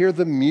 and he'd hear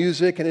the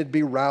music, and it'd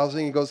be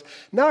rousing. He goes,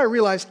 now I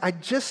realize I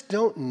just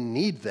don't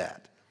need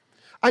that.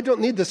 I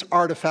don't need this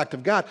artifact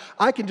of God.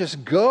 I can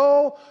just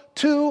go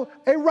to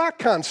a rock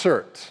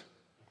concert.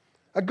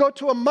 I go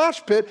to a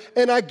mosh pit,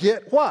 and I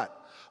get what?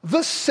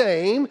 The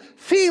same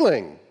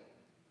feeling.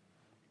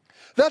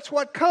 That's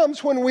what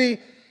comes when we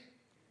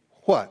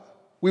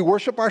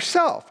worship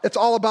ourselves. It's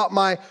all about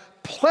my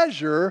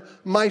pleasure,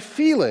 my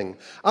feeling.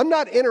 I'm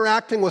not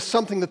interacting with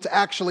something that's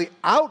actually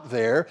out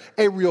there,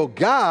 a real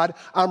God.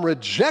 I'm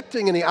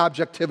rejecting any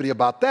objectivity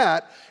about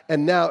that,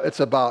 and now it's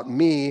about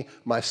me,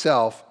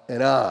 myself,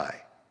 and I.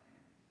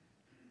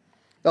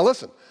 Now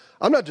listen,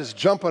 I'm not just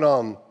jumping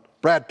on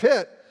Brad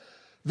Pitt.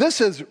 This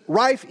is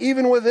rife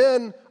even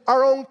within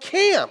our own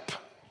camp.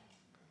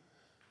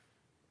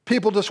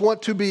 People just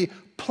want to be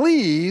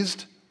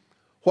pleased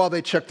while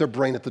they check their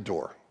brain at the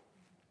door.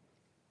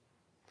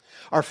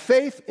 Our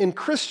faith in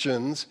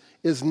Christians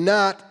is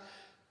not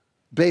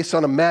based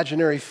on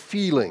imaginary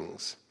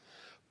feelings,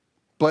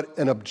 but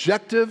an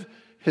objective,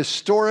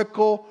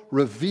 historical,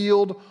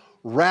 revealed,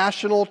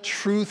 rational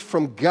truth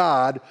from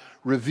God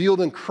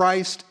revealed in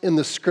Christ in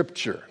the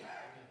Scripture.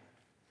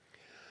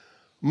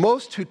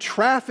 Most who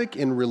traffic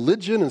in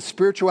religion and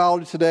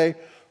spirituality today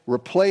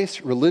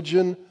replace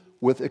religion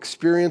with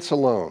experience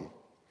alone,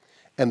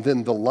 and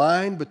then the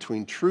line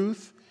between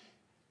truth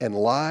and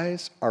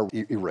lies are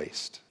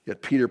erased.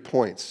 Yet Peter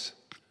points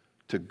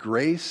to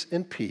grace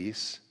and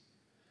peace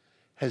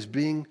as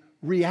being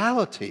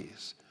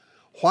realities.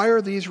 Why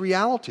are these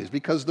realities?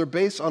 Because they're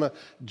based on a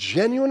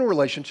genuine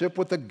relationship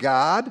with a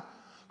God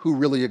who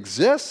really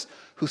exists,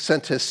 who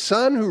sent his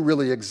Son who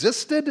really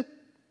existed,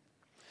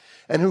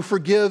 and who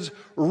forgives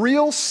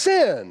real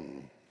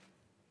sin.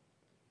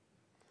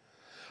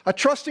 I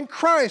trust in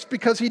Christ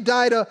because he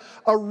died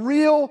a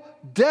real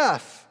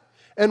death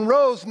and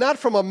rose not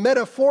from a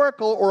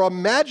metaphorical or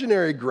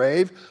imaginary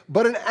grave,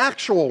 but an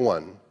actual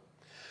one.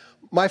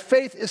 My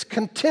faith is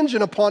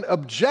contingent upon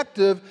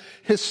objective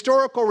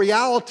historical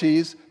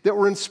realities that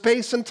were in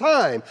space and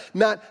time,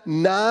 not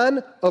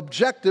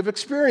non-objective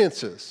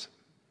experiences.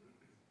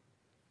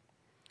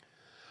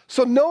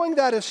 So knowing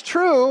that is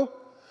true,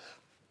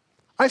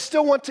 I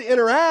still want to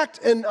interact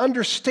and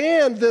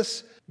understand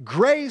this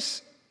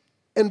grace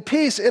and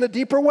peace in a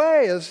deeper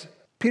way, as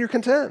Peter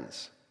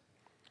contends.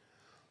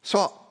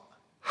 So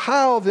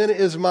how then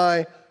is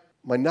my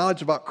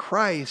knowledge about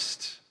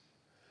Christ,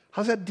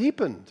 how's that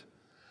deepened?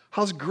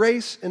 How's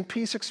grace and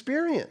peace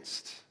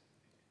experienced?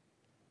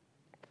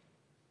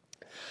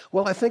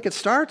 Well, I think it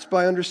starts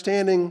by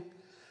understanding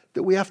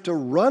that we have to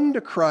run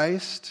to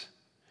Christ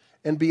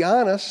and be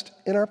honest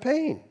in our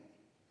pain,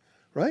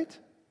 right?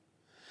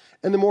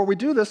 And the more we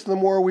do this, the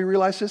more we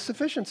realize his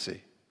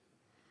sufficiency.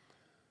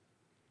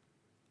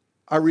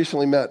 I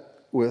recently met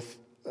with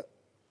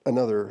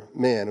another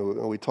man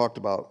who we talked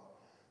about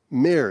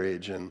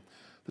marriage, and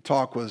the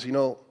talk was,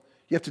 you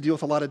have to deal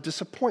with a lot of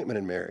disappointment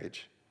in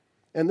marriage.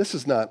 And this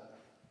is not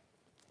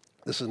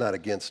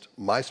against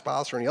my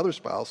spouse or any other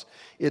spouse.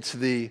 It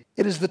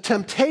is the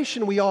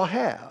temptation we all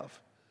have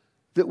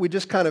that we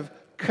just kind of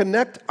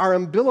connect our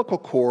umbilical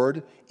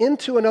cord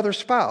into another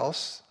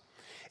spouse,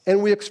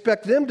 and we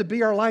expect them to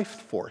be our life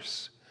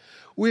force.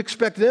 We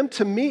expect them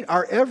to meet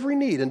our every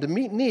need and to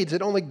meet needs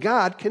that only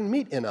God can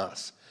meet in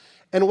us.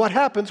 And what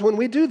happens when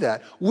we do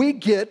that? We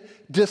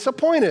get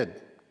disappointed.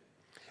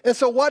 And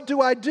so what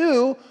do I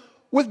do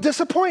with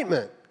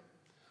disappointment?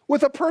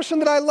 With a person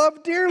that I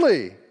love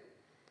dearly?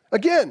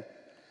 Again,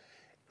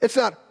 it's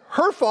not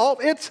her fault,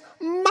 it's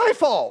my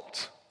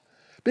fault.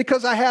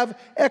 Because I have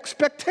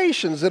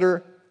expectations that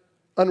are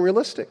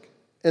unrealistic.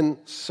 And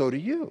so do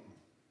you.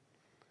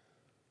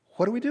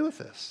 What do we do with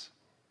this?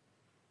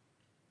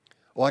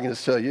 Well, I can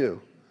just tell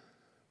you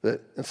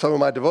that in some of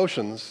my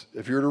devotions,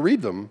 if you were to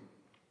read them,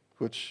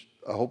 which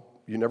I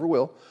hope you never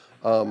will,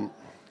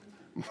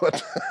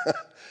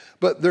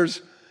 but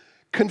there's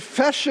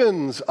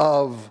confessions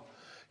of,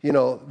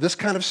 this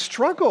kind of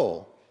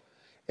struggle.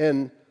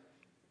 And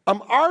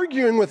I'm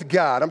arguing with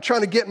God. I'm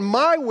trying to get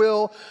my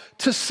will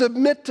to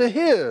submit to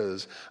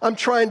his. I'm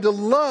trying to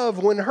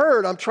love when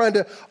hurt. I'm trying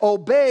to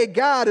obey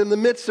God in the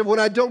midst of when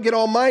I don't get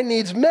all my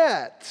needs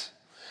met.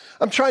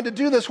 I'm trying to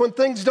do this when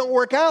things don't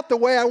work out the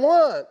way I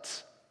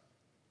want.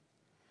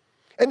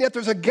 And yet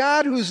there's a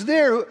God who's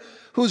there,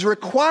 who's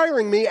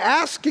requiring me,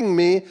 asking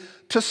me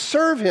to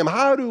serve him.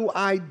 How do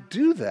I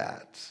do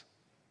that?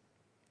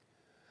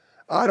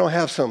 I don't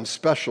have some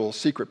special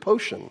secret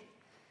potion.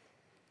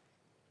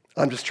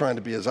 I'm just trying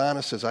to be as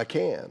honest as I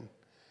can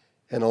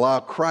and allow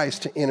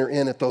Christ to enter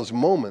in at those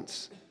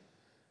moments,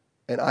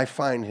 and I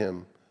find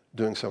him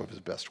doing some of his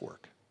best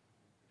work.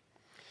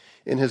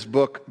 In his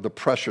book, The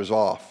Pressure's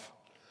Off,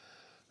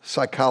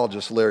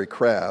 psychologist Larry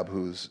Crabb,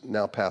 who's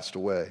now passed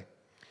away,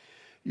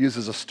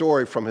 uses a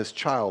story from his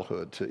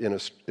childhood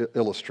to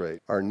illustrate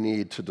our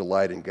need to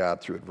delight in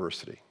God through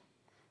adversity.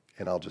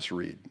 And I'll just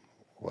read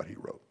what he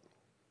wrote.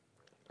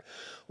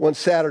 One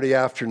Saturday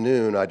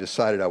afternoon, I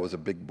decided I was a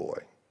big boy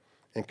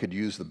and could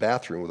use the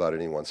bathroom without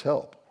anyone's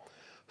help.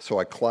 So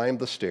I climbed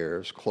the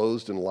stairs,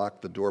 closed and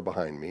locked the door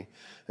behind me,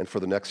 and for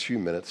the next few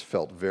minutes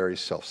felt very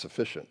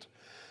self-sufficient.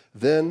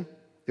 Then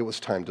it was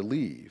time to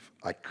leave.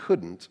 I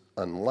couldn't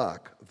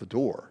unlock the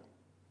door.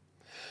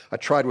 I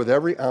tried with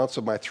every ounce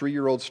of my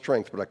 3-year-old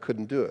strength, but I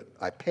couldn't do it.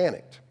 I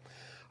panicked.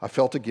 I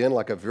felt again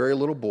like a very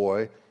little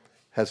boy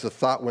as the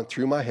thought went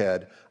through my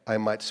head, I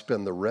might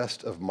spend the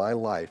rest of my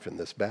life in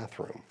this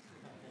bathroom.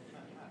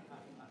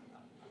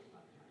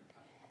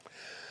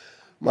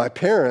 My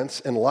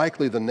parents and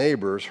likely the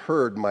neighbors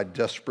heard my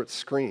desperate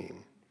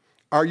scream.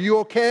 "Are you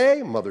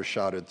okay?" Mother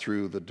shouted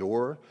through the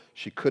door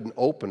she couldn't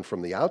open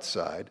from the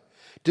outside.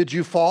 "Did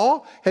you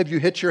fall? Have you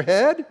hit your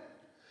head?"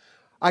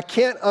 "I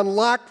can't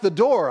unlock the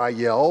door," I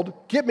yelled.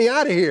 "Get me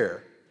out of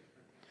here."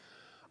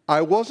 I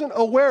wasn't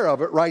aware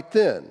of it right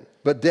then,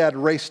 but Dad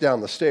raced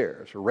down the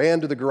stairs, ran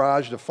to the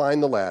garage to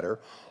find the ladder,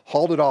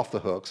 hauled it off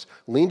the hooks,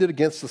 leaned it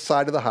against the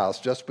side of the house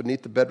just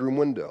beneath the bedroom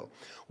window.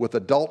 With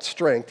adult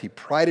strength, he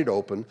pried it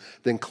open,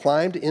 then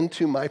climbed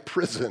into my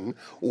prison,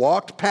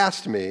 walked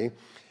past me,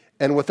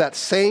 and with that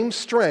same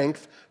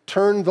strength,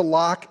 turned the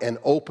lock and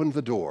opened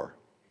the door.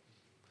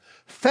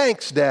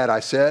 "Thanks, Dad," I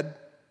said,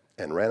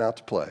 and ran out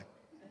to play.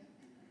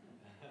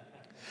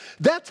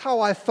 That's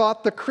how I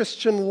thought the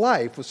Christian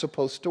life was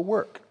supposed to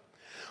work.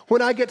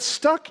 When I get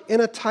stuck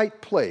in a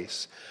tight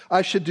place,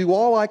 I should do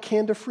all I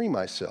can to free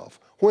myself.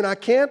 When I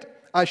can't,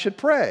 I should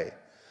pray.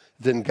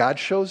 Then God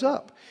shows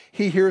up.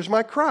 He hears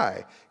my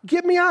cry,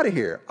 "Get me out of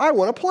here, I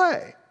want to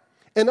play,"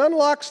 and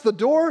unlocks the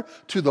door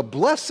to the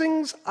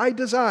blessings I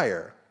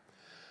desire.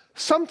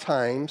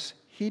 Sometimes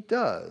he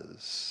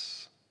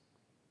does.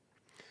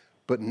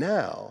 But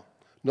now,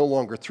 no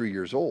longer 3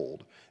 years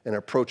old and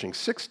approaching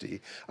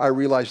 60, I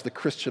realize the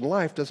Christian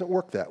life doesn't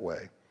work that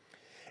way.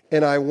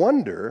 And I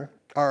wonder,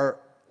 are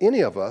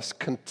any of us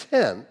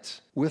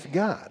content with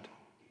God?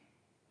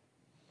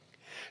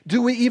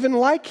 Do we even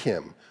like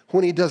him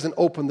when he doesn't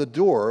open the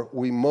door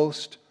we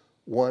most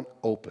want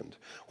opened?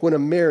 When a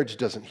marriage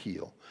doesn't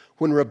heal?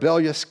 When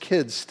rebellious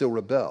kids still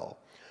rebel?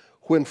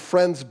 When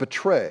friends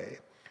betray?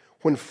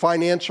 When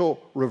financial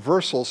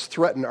reversals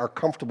threaten our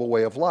comfortable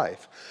way of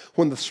life?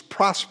 When the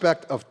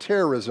prospect of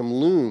terrorism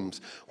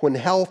looms? When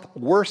health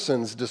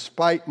worsens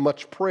despite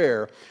much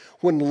prayer?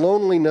 When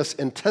loneliness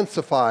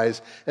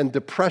intensifies and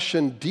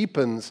depression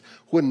deepens?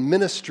 When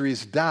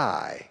ministries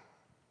die?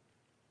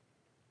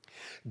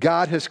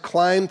 God has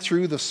climbed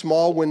through the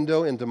small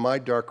window into my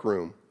dark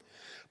room,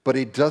 but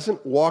he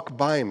doesn't walk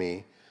by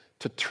me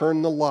to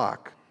turn the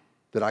lock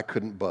that I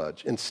couldn't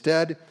budge.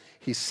 Instead,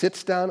 he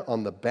sits down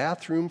on the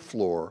bathroom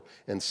floor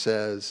and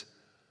says,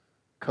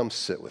 "Come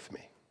sit with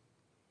me."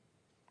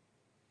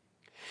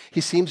 He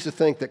seems to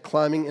think that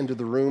climbing into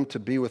the room to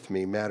be with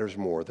me matters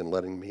more than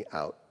letting me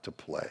out to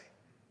play.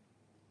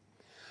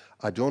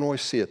 I don't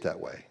always see it that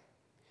way.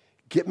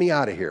 "Get me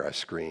out of here," I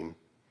scream.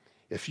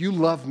 "If you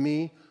love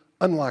me,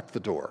 unlock the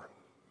door."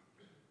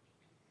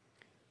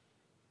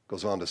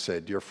 Goes on to say,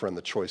 "Dear friend,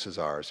 the choice is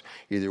ours.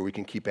 Either we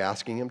can keep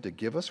asking him to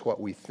give us what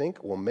we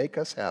think will make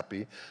us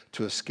happy,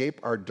 to escape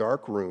our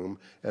dark room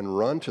and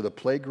run to the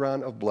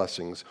playground of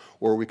blessings,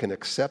 or we can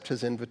accept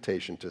his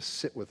invitation to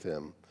sit with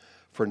him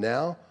for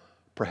now,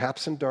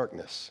 perhaps in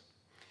darkness,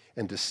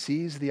 and to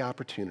seize the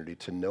opportunity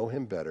to know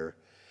him better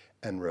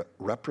and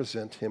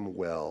represent him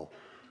well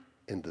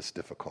in this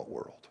difficult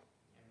world."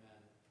 Amen.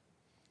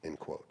 End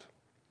quote.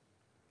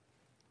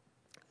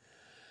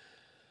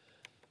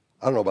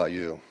 I don't know about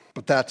you,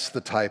 but that's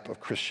the type of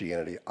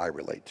Christianity I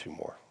relate to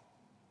more.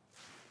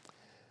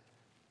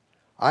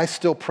 I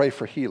still pray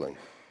for healing,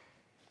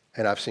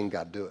 and I've seen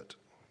God do it.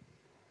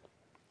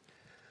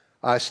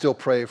 I still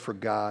pray for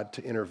God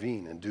to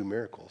intervene and do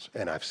miracles,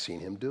 and I've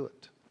seen him do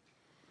it.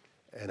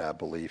 And I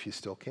believe he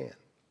still can.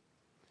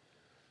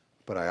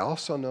 But I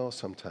also know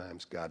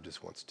sometimes God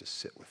just wants to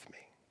sit with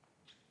me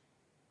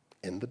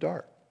in the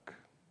dark.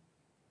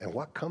 And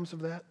what comes of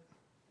that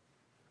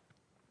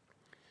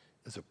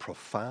is a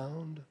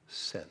profound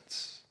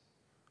sense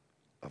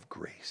of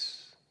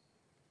grace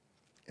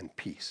and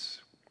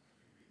peace,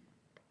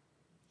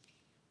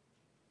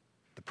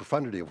 the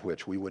profundity of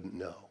which we wouldn't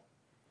know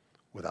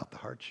without the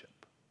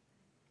hardship.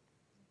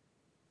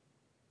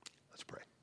 Let's pray.